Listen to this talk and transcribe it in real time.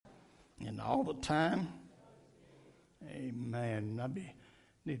and all the time. Amen.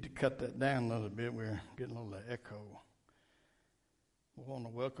 Need to cut that down a little bit. We're getting a little echo. We want to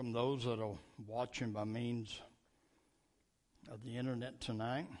welcome those that are watching by means of the internet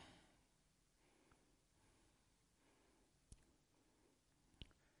tonight.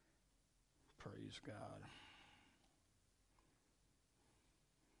 Praise God.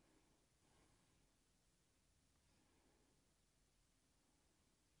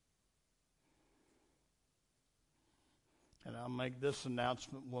 And I'll make this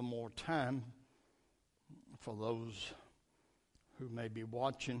announcement one more time for those who may be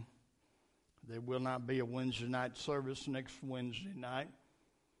watching. There will not be a Wednesday night service next Wednesday night.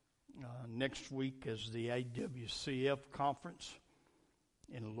 Next week is the AWCF conference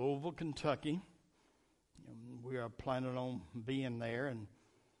in Louisville, Kentucky. And we are planning on being there, and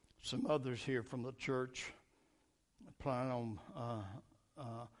some others here from the church plan on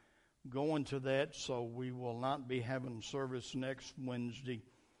going to that, so we will not be having service next Wednesday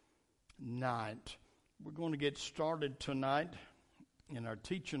night. We're going to get started tonight in our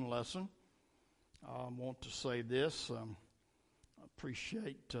teaching lesson. I want to say this. I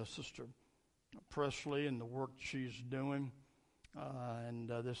appreciate Sister Presley and the work she's doing.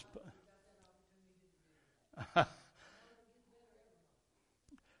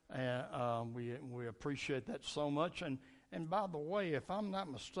 We appreciate that so much. And by the way, if I'm not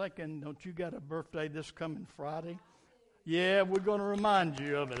mistaken, don't you got a birthday this coming Friday? Yeah, we're going to remind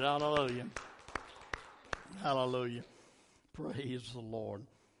you of it. Hallelujah. Hallelujah. Praise the Lord.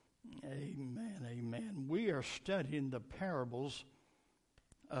 Amen. Amen. We are studying the parables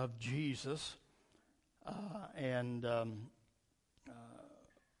of Jesus.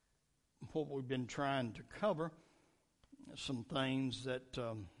 What we've been trying to cover, some things that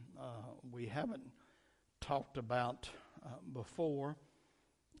we haven't talked about before.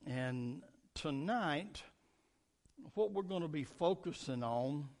 And tonight, what we're going to be focusing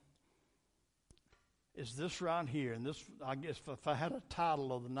on is this right here. And this, I guess, if I had a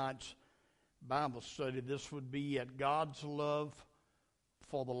title of the night's Bible study, this would be At God's Love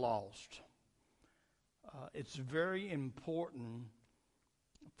for the Lost. It's very important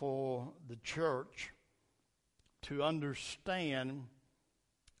for the church to understand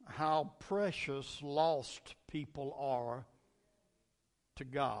how precious lost people are to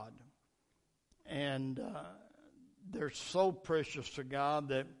God. And they're so precious to God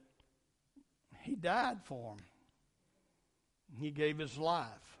that He died for them. He gave His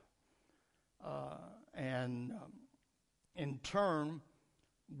life. In turn,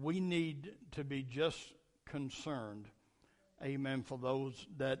 we need to be just concerned, amen, for those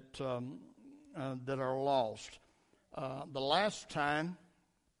that are lost. The last time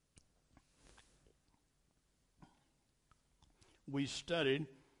we studied,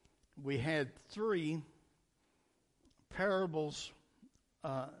 we had 3 parables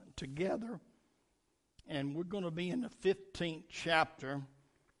together, and we're going to be in the 15th chapter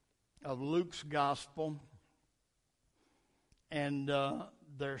of Luke's Gospel, and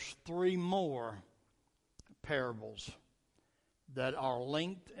there's 3 more parables that are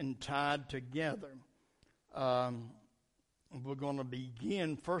linked and tied together. We're going to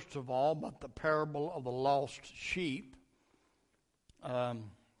begin, first of all, by the parable of the lost sheep.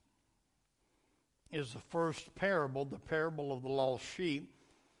 Is the first parable, the parable of the lost sheep.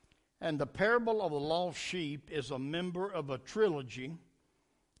 And the parable of the lost sheep is a member of a trilogy,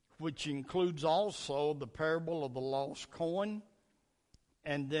 which includes also the parable of the lost coin,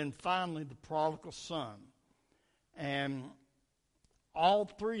 and then finally the prodigal son. And all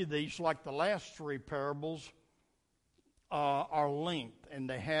 3 of these, like the last 3 parables, are linked, and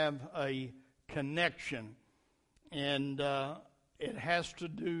they have a connection. And it has to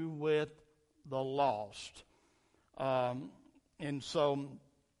do with the lost. And so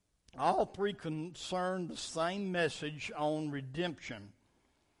all 3 concern the same message on redemption.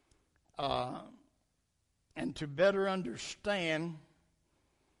 And to better understand,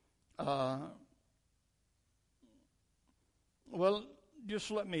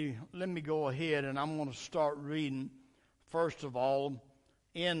 just let me go ahead, and I'm going to start reading, first of all,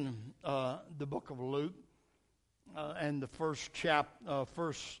 in the book of Luke, and the first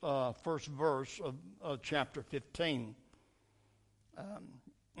verse of chapter 15.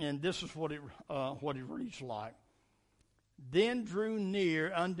 And this is what it reads like. Then drew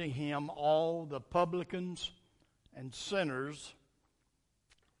near unto him all the publicans and sinners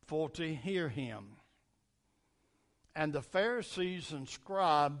for to hear him. And the Pharisees and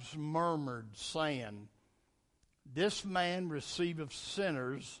scribes murmured, saying, This man receiveth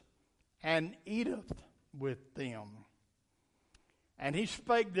sinners and eateth with them. And he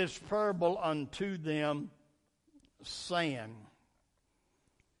spake this parable unto them, saying,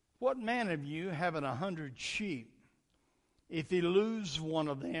 What man of you, having 100 sheep, if he lose one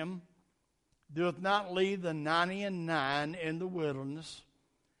of them, doth not leave the 99 in the wilderness,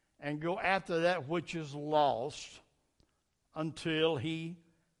 and go after that which is lost, until he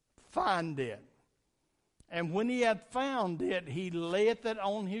find it? And when he hath found it, he layeth it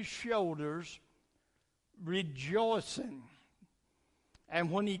on his shoulders, rejoicing. And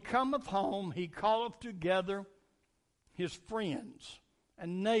when he cometh home, he calleth together his friends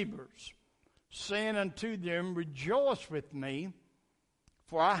and neighbors, saying unto them, Rejoice with me,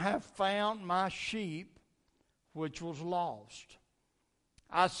 for I have found my sheep which was lost.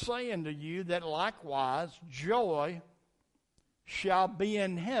 I say unto you that likewise joy shall be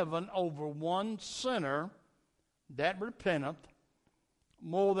in heaven over one sinner that repenteth,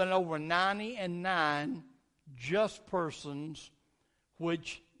 more than over 99 just persons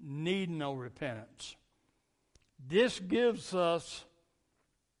which need no repentance. This gives us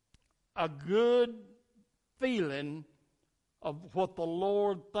a good feeling of what the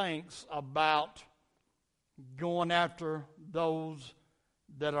Lord thinks about going after those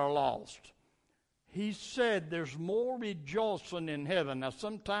that are lost. He said there's more rejoicing in heaven. Now,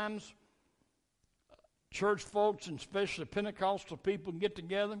 sometimes church folks, and especially Pentecostal people, get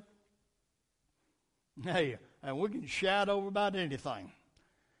together. Hey, and we can shout over about anything.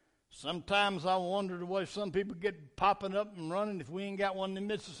 Sometimes I wonder the way some people get popping up and running if we ain't got one of the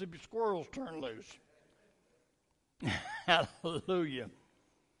Mississippi squirrels turned loose. Hallelujah.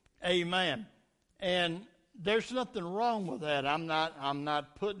 Amen. And there's nothing wrong with that. I'm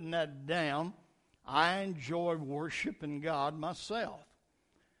not putting that down. I enjoy worshiping God myself.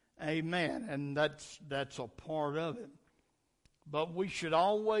 Amen. And that's a part of it. But we should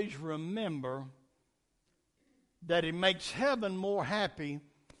always remember that it makes heaven more happy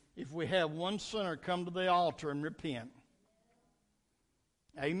if we have one sinner come to the altar and repent.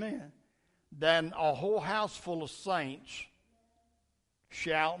 Amen. Than a whole house full of saints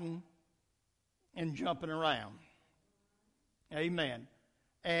shouting and jumping around. Amen.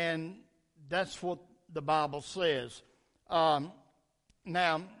 And that's what the Bible says. Now,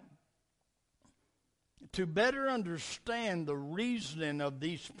 to better understand the reasoning of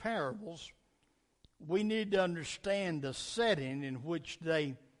these parables, we need to understand the setting in which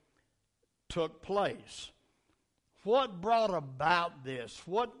they took place. What brought about this?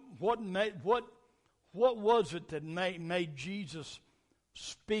 What was it that made Jesus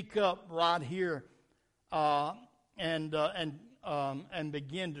speak up right here and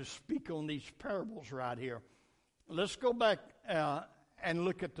begin to speak on these parables right here? Let's go back and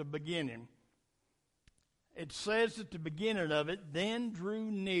look at the beginning. It says at the beginning of it, then drew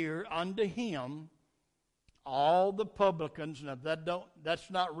near unto him all the publicans. Now that's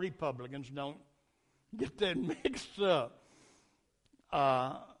not Republicans. Don't get that mixed up.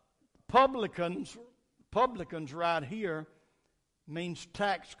 Publicans right here means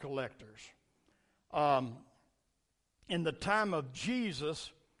tax collectors. In the time of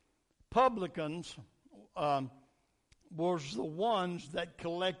Jesus, publicans was the ones that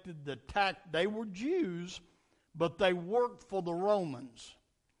collected the tax. They were Jews, but they worked for the Romans.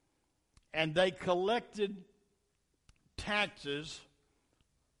 And they collected taxes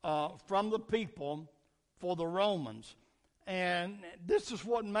from the people for the Romans. And this is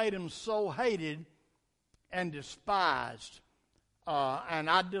what made them so hated and despised. And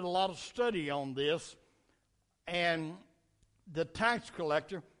I did a lot of study on this. And the tax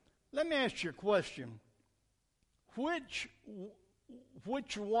collector, let me ask you a question. Which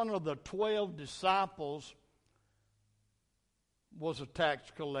one of the 12 disciples was a tax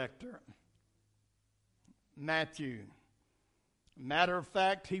collector? Matthew. Matter of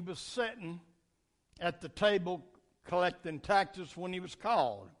fact, he was sitting at the table collecting taxes when he was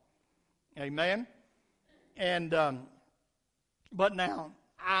called. Amen? And but now,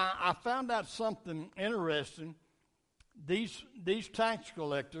 I found out something interesting. These tax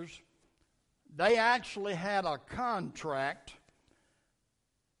collectors, they actually had a contract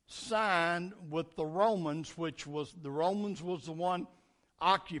signed with the Romans, which was the Romans was the one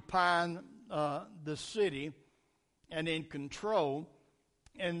occupying the city and in control.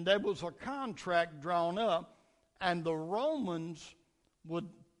 And there was a contract drawn up, and the Romans would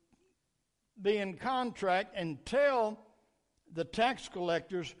be in contract and tell the tax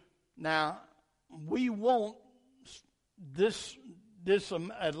collectors, now, we want this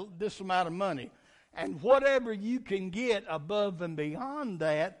amount of money. And whatever you can get above and beyond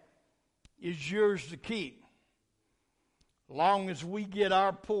that is yours to keep, long as we get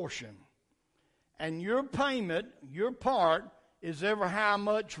our portion. And your payment, your part, is ever how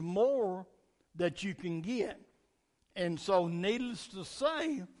much more that you can get. And so, needless to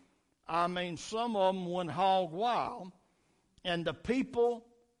say, I mean, some of them went hog wild, and the people,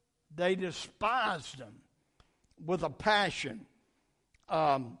 they despised them with a passion.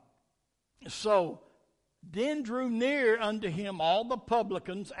 So then drew near unto him all the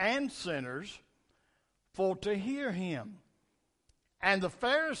publicans and sinners for to hear him. And the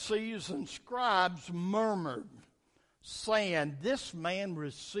Pharisees and scribes murmured, saying, This man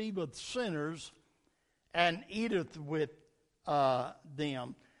receiveth sinners and eateth with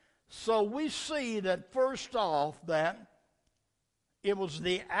them. So we see that first off that it was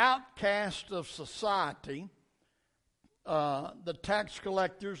the outcast of society, the tax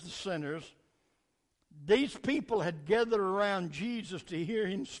collectors, the sinners. These people had gathered around Jesus to hear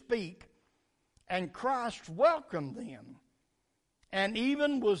him speak, and Christ welcomed them and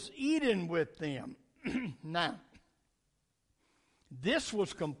even was eating with them. Now, this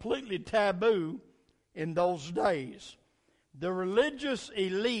was completely taboo in those days. The religious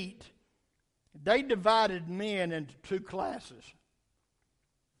elite, they divided men into two classes.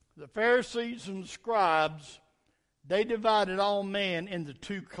 The Pharisees and the scribes, they divided all men into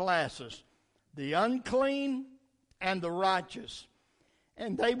two classes, the unclean and the righteous.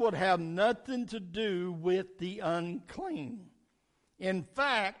 And they would have nothing to do with the unclean. In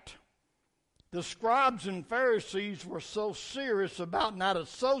fact, the scribes and Pharisees were so serious about not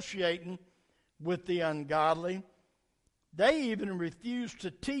associating with the ungodly, they even refused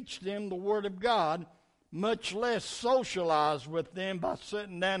to teach them the Word of God, much less socialize with them by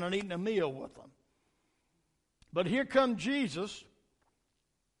sitting down and eating a meal with them. But here come Jesus,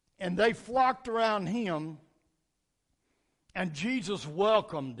 and they flocked around him, and Jesus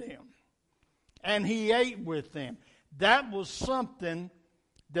welcomed them, and he ate with them. That was something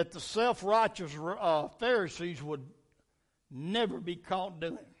that the self-righteous Pharisees would never be caught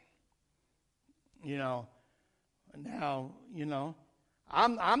doing. Now,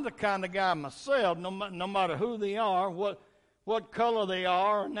 I'm the kind of guy myself, no matter who they are, what color they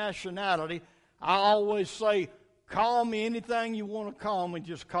are, or nationality, I always say, call me anything you want to call me,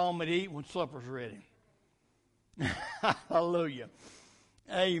 just call me to eat when supper's ready. Hallelujah.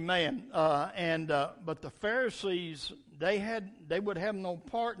 Amen. But the Pharisees, they would have no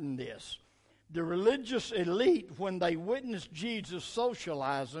part in this. The religious elite, when they witnessed Jesus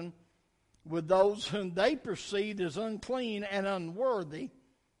socializing with those whom they perceived as unclean and unworthy,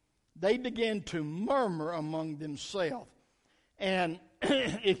 they began to murmur among themselves. And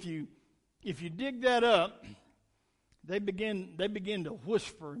if you dig that up, they begin to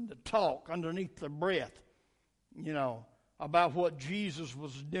whisper and to talk underneath their breath, about what Jesus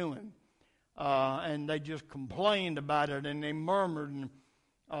was doing. And they just complained about it, and they murmured, and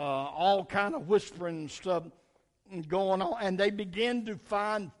all kind of whispering and stuff going on. And they began to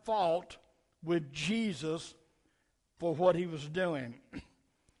find fault with Jesus for what he was doing.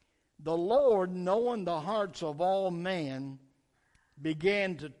 The Lord, knowing the hearts of all men,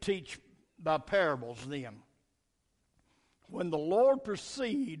 began to teach by parables them. When the Lord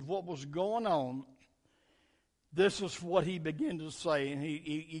perceived what was going on, this is what he began to say. And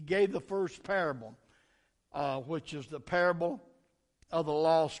he gave the first parable, which is the parable of the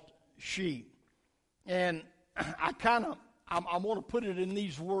lost sheep. And I want to put it in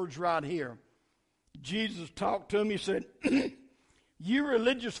these words right here. Jesus talked to him. He said, you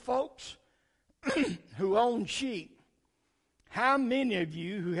religious folks who own sheep, how many of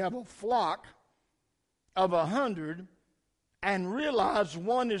you who have a flock of 100 and realize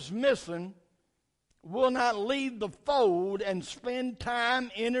one is missing will not leave the fold and spend time,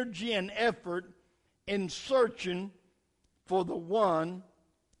 energy, and effort in searching for the one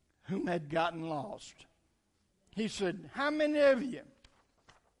whom had gotten lost? He said, how many of you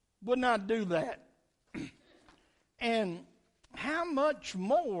would not do that? And how much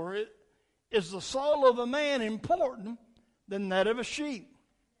more is the soul of a man important than that of a sheep?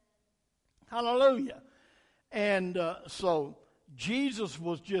 Hallelujah. And so Jesus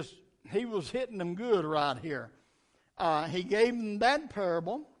was he was hitting them good right here. He gave them that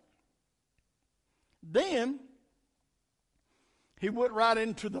parable. Then he went right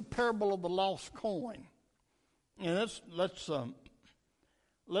into the parable of the lost coin. And let's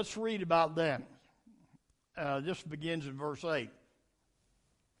read about that. This begins in verse 8.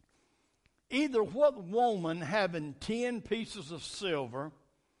 Either what woman having 10 pieces of silver,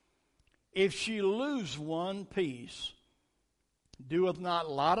 if she lose one piece, doeth not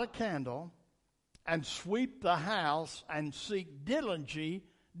light a candle, and sweep the house, and seek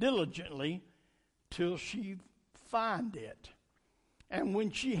diligently till she find it? And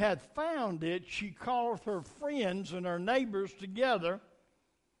when she had found it, she called her friends and her neighbors together,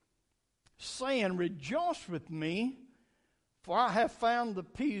 saying, Rejoice with me, for I have found the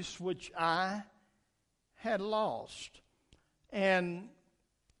piece which I had lost. And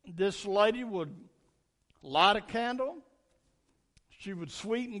this lady would light a candle. She would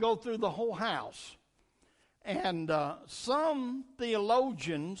sweep and go through the whole house. And some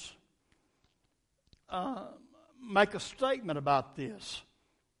theologians make a statement about this.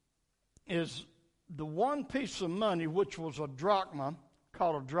 Is the one piece of money, which was a drachma,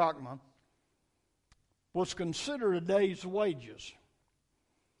 called a drachma, was considered a day's wages.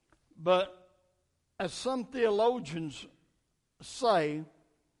 But as some theologians say,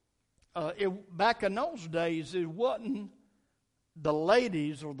 back in those days, it wasn't the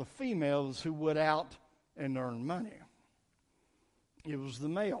ladies or the females who went out and earned money. It was the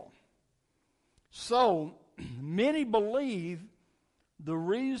male. So many believe the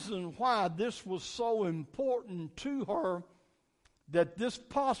reason why this was so important to her, that this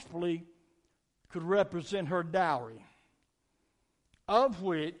possibly could represent her dowry, of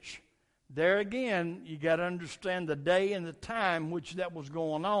which, there again, you got to understand the day and the time which that was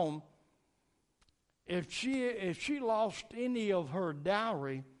going on. If she lost any of her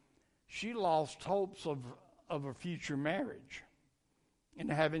dowry, she lost hopes of a future marriage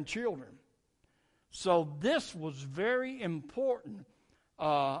and having children. So this was very important.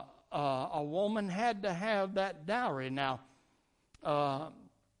 A woman had to have that dowry. Now,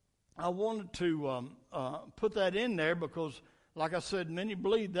 I wanted to put that in there because, like I said, many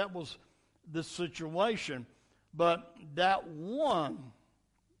believe that was the situation. But that one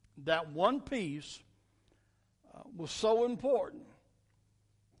piece was so important.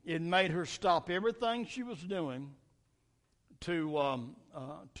 It made her stop everything she was doing to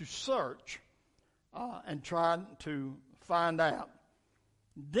search and try to find out.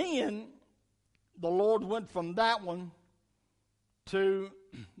 Then the Lord went from that one to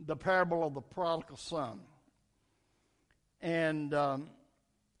the parable of the prodigal son. And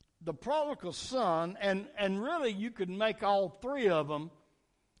the prodigal son, and really you could make all three of them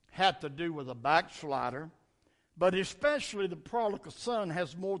have to do with a backslider, but especially the prodigal son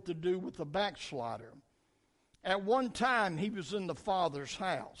has more to do with the backslider. At one time he was in the father's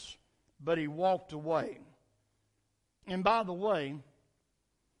house, but he walked away. And by the way,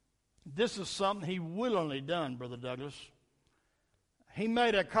 this is something he willingly done, Brother Douglas. He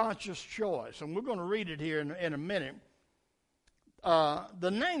made a conscious choice, and we're going to read it here in a minute. The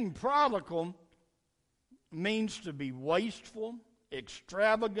name prodigal means to be wasteful,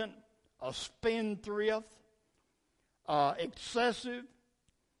 extravagant, a spendthrift, excessive,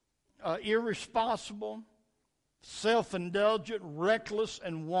 irresponsible, self-indulgent, reckless,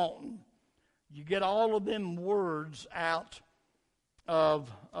 and wanton. You get all of them words out of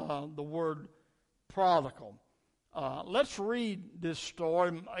the word prodigal. Let's read this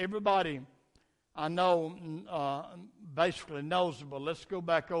story. Everybody, I know, basically knows it, but let's go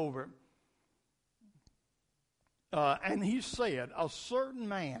back over it. And he said, a certain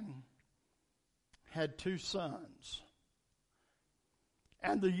man had two sons.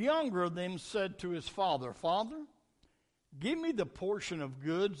 And the younger of them said to his father, Father, give me the portion of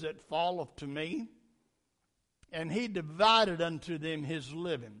goods that falleth to me. And he divided unto them his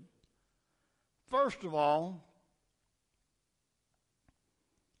living. First of all,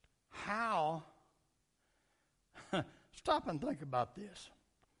 how, stop and think about this.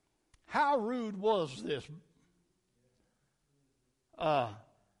 How rude was this?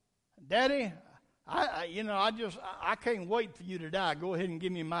 Daddy, I can't wait for you to die. Go ahead and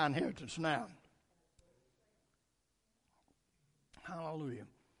give me my inheritance now. Hallelujah.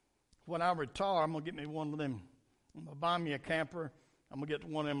 When I retire, I'm going to get me one of them. I'm going to buy me a camper. I'm going to get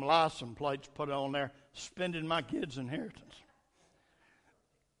one of them license plates, put it on there, spending my kids' inheritance.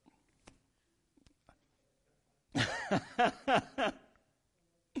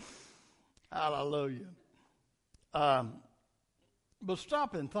 Hallelujah. But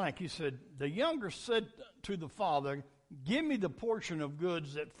stop and think. He said, the younger said to the father, give me the portion of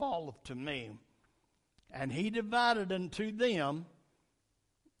goods that falleth to me. And he divided unto them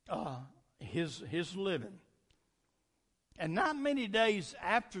his living. And not many days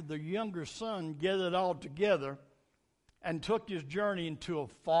after, the younger son gathered all together and took his journey into a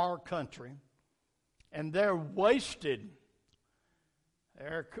far country. And there wasted,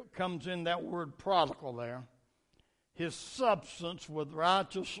 there comes in that word prodigal there, his substance with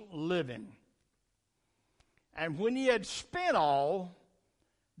righteous living. And when he had spent all,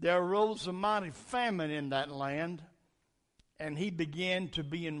 there arose a mighty famine in that land, and he began to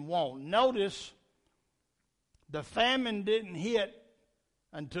be in want. Notice, the famine didn't hit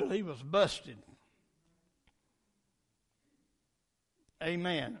until he was busted.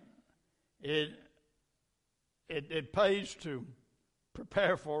 Amen. It pays to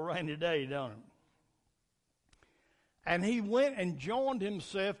prepare for a rainy day, don't it? And he went and joined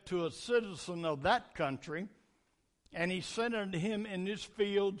himself to a citizen of that country, and he sent unto him in his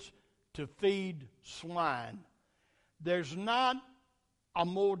fields to feed swine. There's not a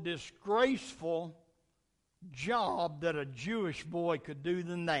more disgraceful job that a Jewish boy could do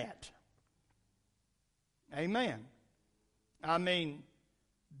than that. Amen. I mean,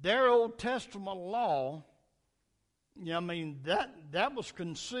 their Old Testament law, that was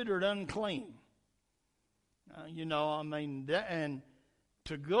considered unclean. And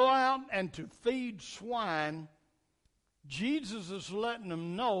to go out and to feed swine, Jesus is letting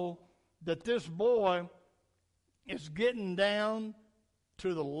them know that this boy is getting down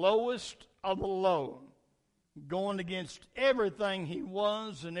to the lowest of the low, going against everything he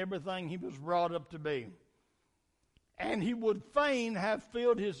was and everything he was brought up to be. And he would fain have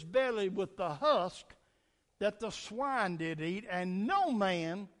filled his belly with the husk that the swine did eat, and no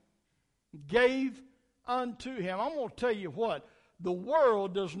man gave unto him. I'm going to tell you what, the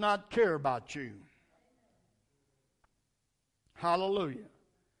world does not care about you. Hallelujah.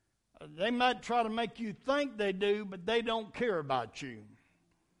 They might try to make you think they do, but they don't care about you.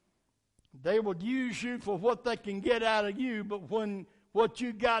 They would use you for what they can get out of you, but when what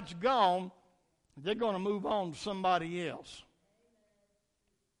you got's gone, they're going to move on to somebody else.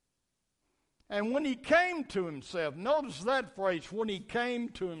 And when he came to himself, notice that phrase, when he came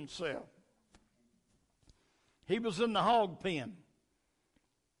to himself. He was in the hog pen,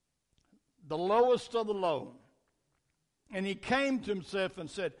 the lowest of the low. And he came to himself and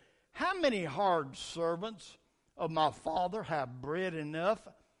said, how many hard servants of my father have bread enough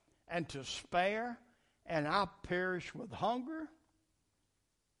and to spare, and I perish with hunger?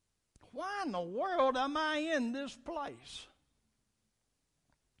 Why in the world am I in this place?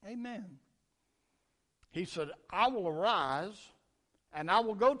 Amen. He said, I will arise, and I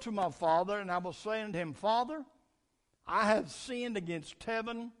will go to my father, and I will say unto him, Father, I have sinned against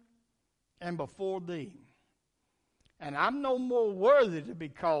heaven and before thee, and I'm no more worthy to be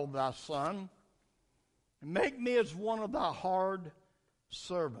called thy son. Make me as one of thy hard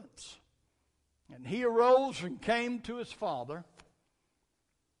servants. And he arose and came to his father.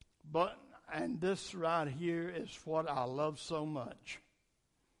 And this right here is what I love so much.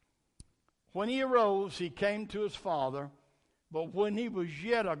 When he arose, he came to his father, but when he was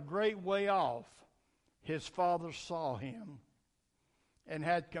yet a great way off, his father saw him and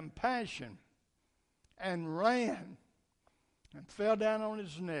had compassion and ran and fell down on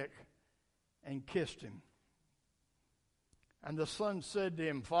his neck and kissed him. And the son said to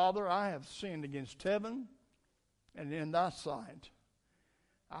him, Father, I have sinned against heaven and in thy sight.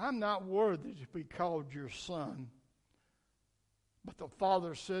 I'm not worthy to be called your son. But the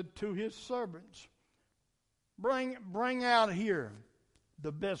father said to his servants, Bring out here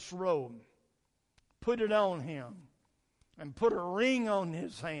the best robe, put it on him, and put a ring on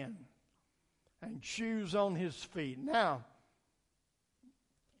his hand, and shoes on his feet. Now,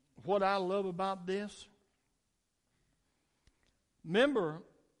 what I love about this, remember,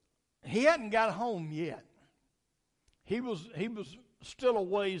 he hadn't got home yet. He was still a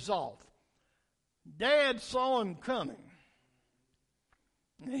ways off. Dad saw him coming.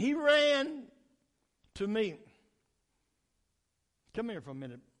 And he ran to meet him. Come here for a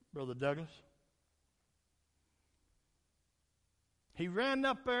minute, Brother Douglas. He ran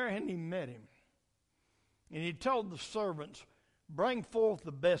up there and he met him. And he told the servants, bring forth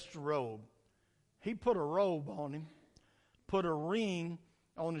the best robe. He put a robe on him, put a ring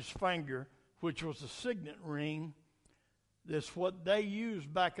on his finger, which was a signet ring. That's what they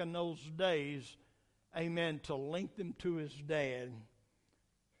used back in those days, amen, to link them to his dad.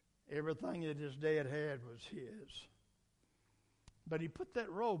 Everything that his dad had was his. But he put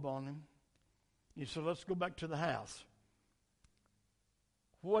that robe on him. He said, let's go back to the house.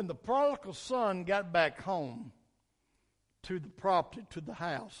 When the prodigal son got back home to the property, to the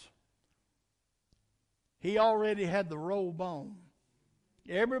house, he already had the robe on.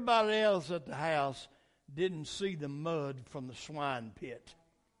 Everybody else at the house didn't see the mud from the swine pit.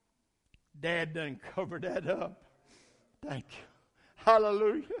 Dad done covered that up. Thank you.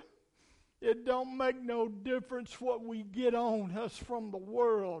 Hallelujah. It don't make no difference what we get on us from the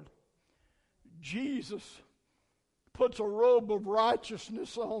world. Jesus puts a robe of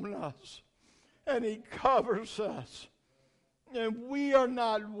righteousness on us, and he covers us. And we are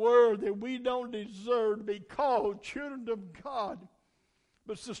not worthy. We don't deserve to be called children of God.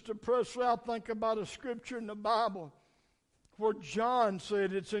 But Sister Presley, I think about a scripture in the Bible where John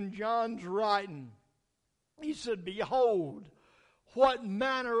said, it's in John's writing. He said, behold, what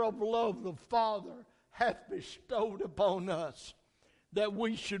manner of love the Father hath bestowed upon us, that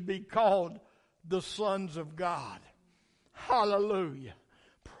we should be called the sons of God. Hallelujah.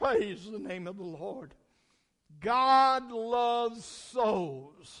 Praise the name of the Lord. God loves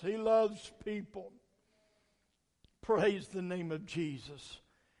souls. He loves people. Praise the name of Jesus.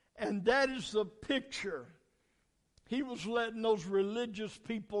 And that is the picture. He was letting those religious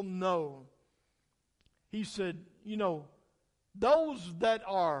people know. He said, you know, those that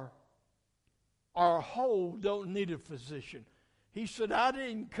are whole don't need a physician. He said, I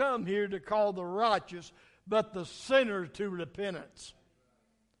didn't come here to call the righteous, but the sinner to repentance.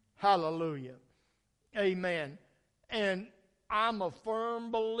 Hallelujah. Amen. And I'm a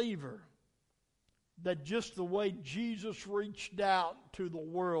firm believer that just the way Jesus reached out to the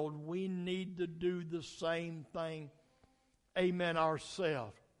world, we need to do the same thing. Amen,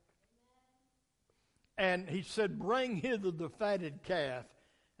 ourselves. And he said, bring hither the fatted calf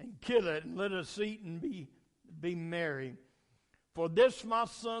and kill it, and let us eat and be merry. For this my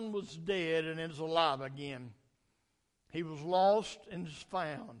son was dead and is alive again. He was lost and is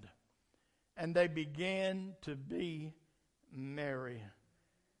found. And they began to be merry.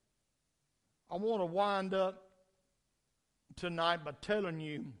 I want to wind up tonight by telling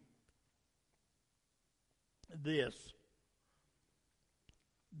you this,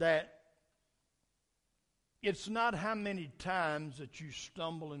 that it's not how many times that you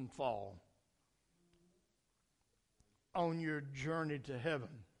stumble and fall on your journey to heaven,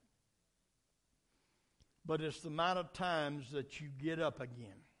 but it's the amount of times that you get up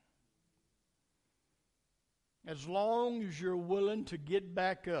again. As long as you're willing to get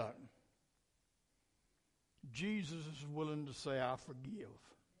back up, Jesus is willing to say, I forgive.